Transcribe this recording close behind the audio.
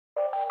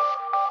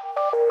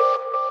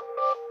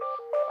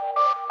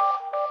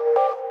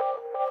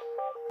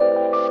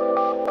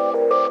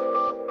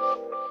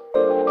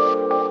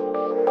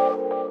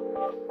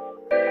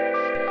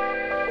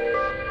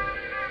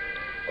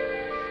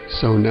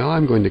So now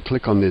I'm going to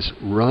click on this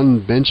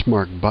Run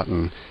Benchmark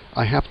button.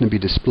 I happen to be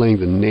displaying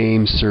the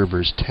Name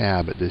Servers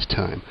tab at this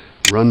time.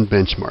 Run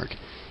Benchmark.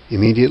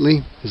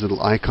 Immediately, this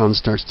little icon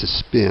starts to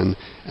spin,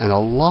 and a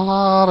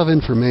lot of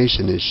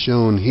information is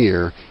shown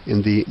here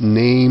in the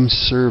Name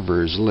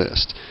Servers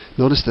list.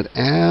 Notice that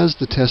as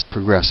the test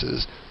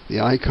progresses,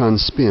 the icon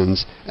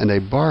spins and a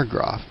bar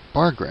graph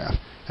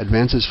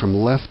advances from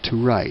left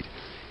to right.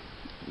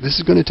 This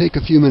is going to take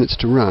a few minutes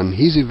to run.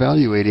 He's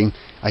evaluating,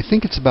 I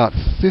think it's about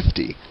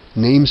 50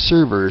 name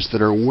servers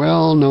that are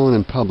well known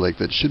and public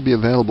that should be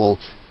available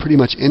pretty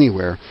much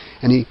anywhere,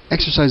 and he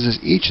exercises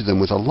each of them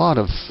with a lot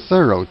of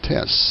thorough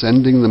tests,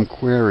 sending them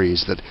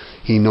queries that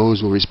he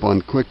knows will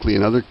respond quickly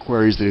and other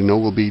queries that he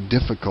knows will be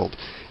difficult,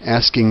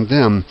 asking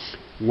them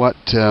what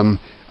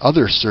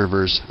other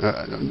servers,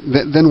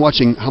 then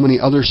watching how many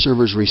other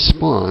servers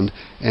respond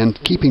and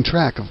keeping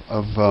track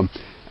of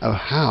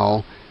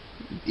how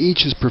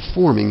each is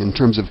performing in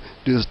terms of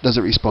does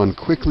it respond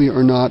quickly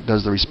or not?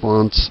 Does the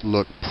response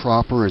look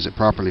proper? Is it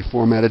properly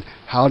formatted?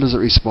 How does it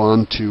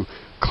respond to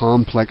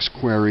complex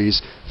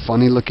queries,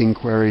 funny looking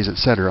queries,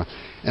 etc.?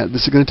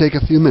 This is going to take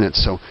a few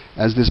minutes, so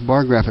as this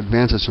bar graph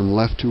advances from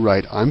left to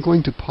right, I'm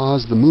going to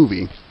pause the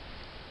movie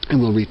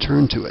and we'll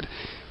return to it.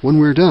 When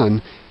we're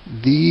done,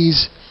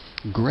 these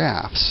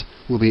graphs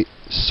will be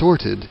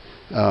sorted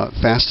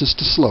fastest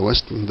to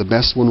slowest. The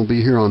best one will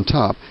be here on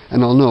top,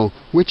 and I'll know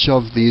which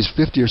of these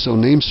 50 or so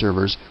name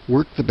servers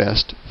work the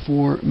best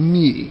for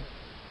me.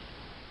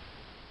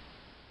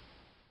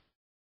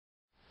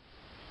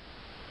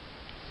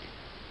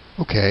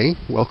 Okay,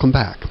 welcome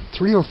back.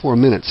 3 or 4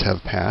 minutes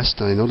have passed,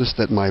 and I notice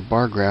that my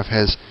bar graph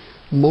has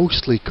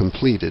mostly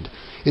completed.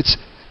 It's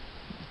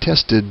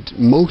tested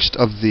most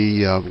of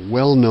the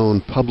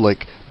well-known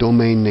public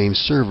domain name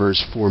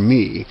servers for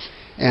me,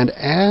 and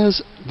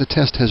as the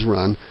test has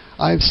run,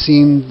 I've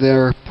seen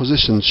their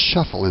positions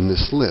shuffle in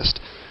this list.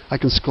 I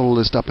can scroll the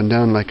list up and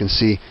down, and I can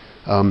see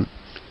the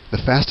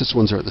fastest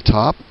ones are at the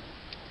top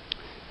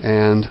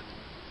and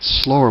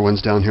slower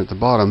ones down here at the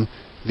bottom.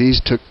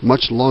 These took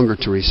much longer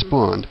to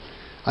respond.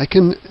 I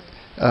can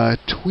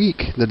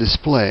tweak the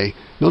display.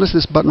 Notice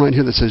this button right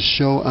here that says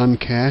Show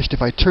Uncached.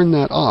 If I turn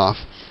that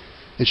off,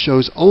 it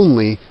shows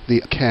only the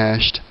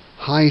cached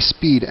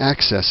high-speed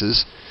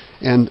accesses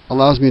and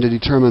allows me to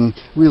determine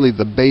really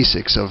the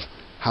basics of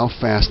how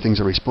fast things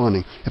are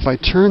responding. If I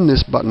turn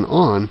this button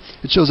on,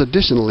 it shows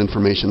additional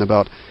information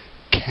about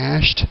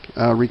cached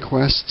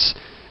requests,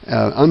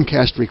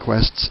 uncached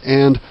requests,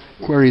 and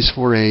queries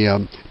for a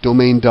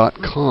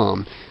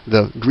domain.com.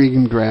 The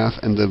green graph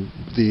and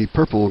the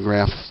purple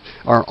graph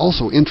are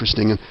also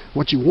interesting, and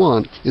what you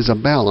want is a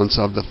balance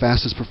of the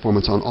fastest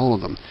performance on all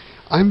of them.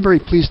 I'm very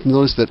pleased to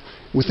notice that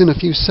within a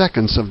few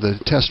seconds of the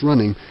test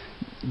running,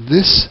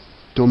 this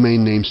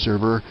domain name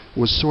server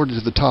was sorted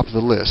to the top of the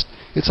list.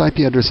 Its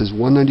IP address is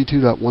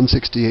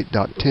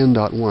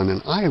 192.168.10.1,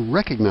 and I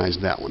recognize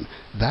that one.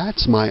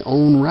 That's my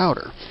own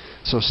router.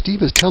 So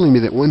Steve is telling me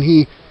that when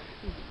he...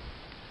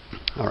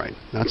 Alright,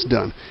 that's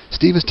done.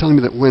 Steve is telling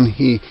me that when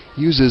he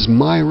uses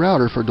my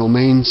router for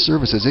domain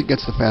services, it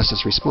gets the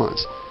fastest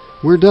response.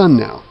 We're done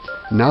now.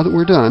 Now that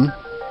we're done,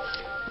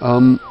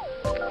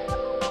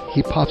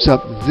 he pops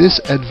up this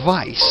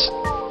advice.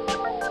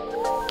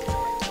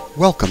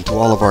 Welcome to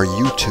all of our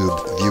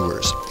YouTube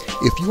viewers.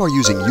 If you are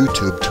using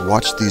YouTube to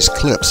watch these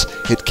clips,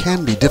 it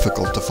can be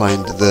difficult to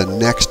find the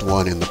next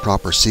one in the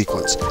proper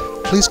sequence.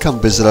 Please come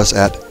visit us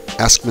at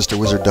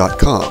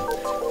AskMisterWizard.com,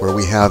 where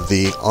we have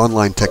the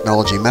online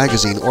technology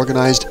magazine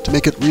organized to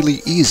make it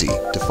really easy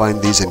to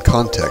find these in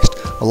context,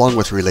 along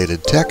with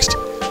related text,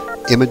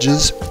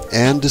 images,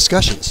 and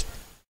discussions.